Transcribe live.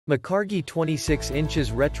MICARGI 26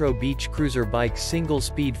 inches Retro Beach Cruiser Bike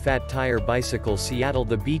Single-Speed Fat Tire Bicycle Seattle.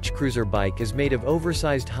 The Beach Cruiser bike is made of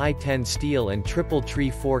oversized high-10 steel and triple tree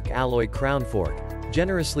fork alloy crown fork,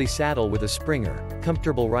 generously saddle with a springer,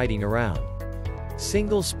 comfortable riding around.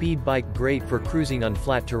 Single-speed bike great for cruising on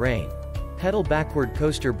flat terrain. Pedal backward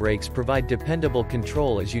coaster brakes provide dependable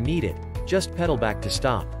control as you need it, just pedal back to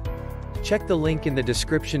stop. Check the link in the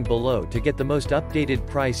description below to get the most updated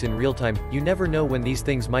price in real time. You never know when these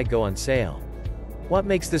things might go on sale. What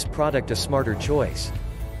makes this product a smarter choice?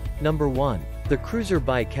 Number 1. The cruiser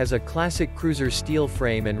bike has a classic cruiser steel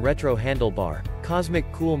frame and retro handlebar, cosmic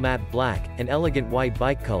cool matte black, and elegant white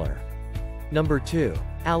bike color. Number 2.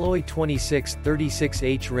 Alloy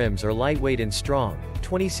 26/36H rims are lightweight and strong.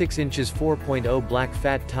 26 inches 4.0 black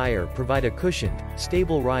fat tire provide a cushioned,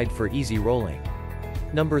 stable ride for easy rolling.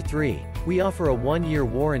 Number 3. We offer a 1-year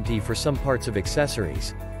warranty for some parts of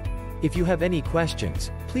accessories. If you have any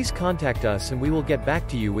questions, please contact us and we will get back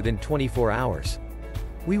to you within 24 hours.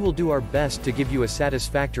 We will do our best to give you a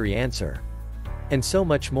satisfactory answer. And so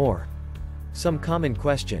much more. Some common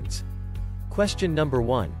questions. Question number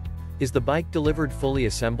 1. Is the bike delivered fully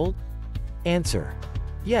assembled? Answer.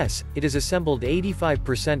 Yes, it is assembled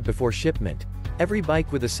 85% before shipment. Every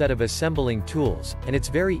bike with a set of assembling tools, and it's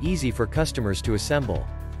very easy for customers to assemble.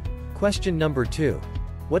 Question number 2.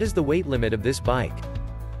 What is the weight limit of this bike?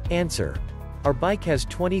 Answer. Our bike has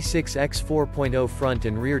 26x 4.0 front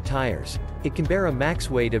and rear tires. It can bear a max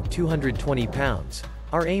weight of 220 pounds.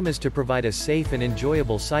 Our aim is to provide a safe and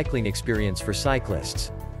enjoyable cycling experience for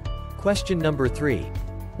cyclists. Question number 3.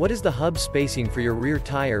 What is the hub spacing for your rear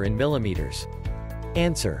tire in millimeters?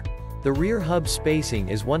 Answer. The rear hub spacing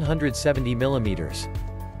is 170 millimeters.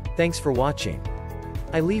 Thanks for watching.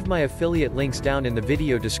 I leave my affiliate links down in the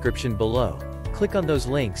video description below. Click on those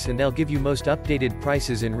links and they'll give you most updated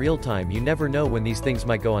prices in real time. You never know when these things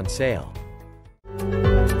might go on sale.